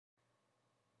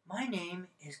My name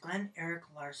is Glenn Eric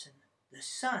Larson, the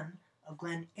son of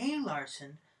Glenn A.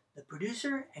 Larson, the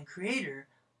producer and creator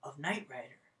of Knight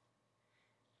Rider.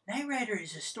 Knight Rider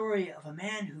is a story of a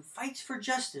man who fights for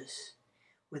justice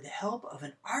with the help of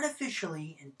an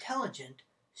artificially intelligent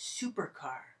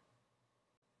supercar.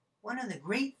 One of the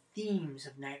great themes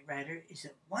of Knight Rider is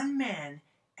that one man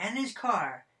and his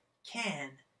car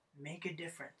can make a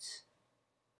difference.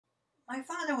 My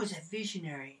father was a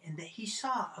visionary in that he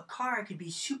saw a car could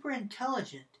be super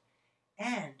intelligent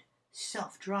and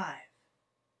self-drive.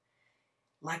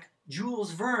 Like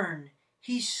Jules Verne,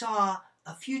 he saw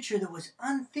a future that was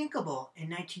unthinkable in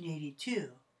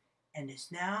 1982 and is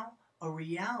now a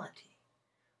reality.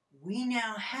 We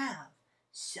now have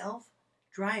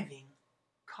self-driving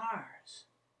cars.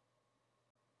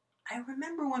 I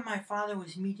remember when my father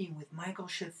was meeting with Michael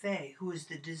Chaffee, who was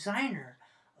the designer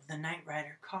of the Knight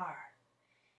Rider car.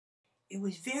 It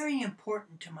was very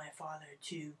important to my father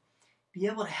to be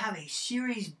able to have a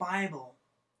series Bible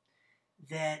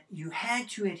that you had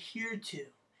to adhere to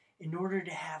in order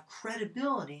to have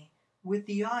credibility with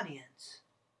the audience.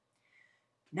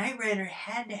 Knight Rider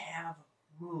had to have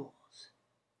rules.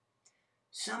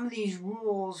 Some of these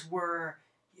rules were,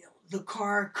 the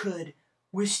car could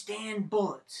withstand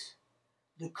bullets.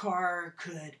 The car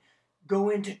could go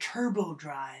into turbo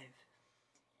drive,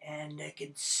 and it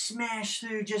could smash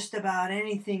through just about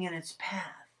anything in its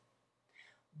path.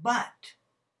 But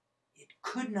it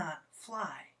could not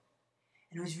fly.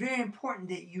 And it was very important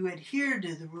that you adhere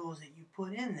to the rules that you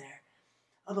put in there.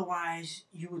 Otherwise,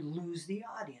 you would lose the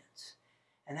audience.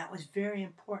 And that was very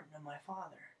important to my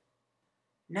father.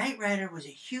 Knight Rider was a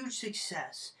huge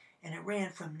success, and it ran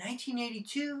from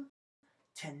 1982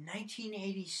 to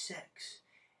 1986.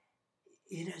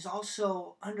 It has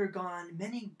also undergone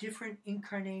many different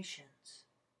incarnations.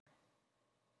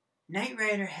 Knight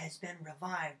Rider has been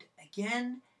revived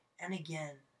again and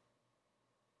again.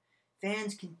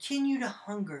 Fans continue to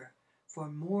hunger for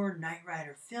more Knight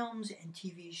Rider films and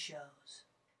TV shows.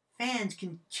 Fans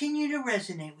continue to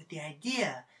resonate with the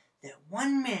idea that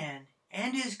one man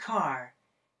and his car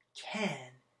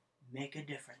can make a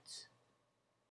difference.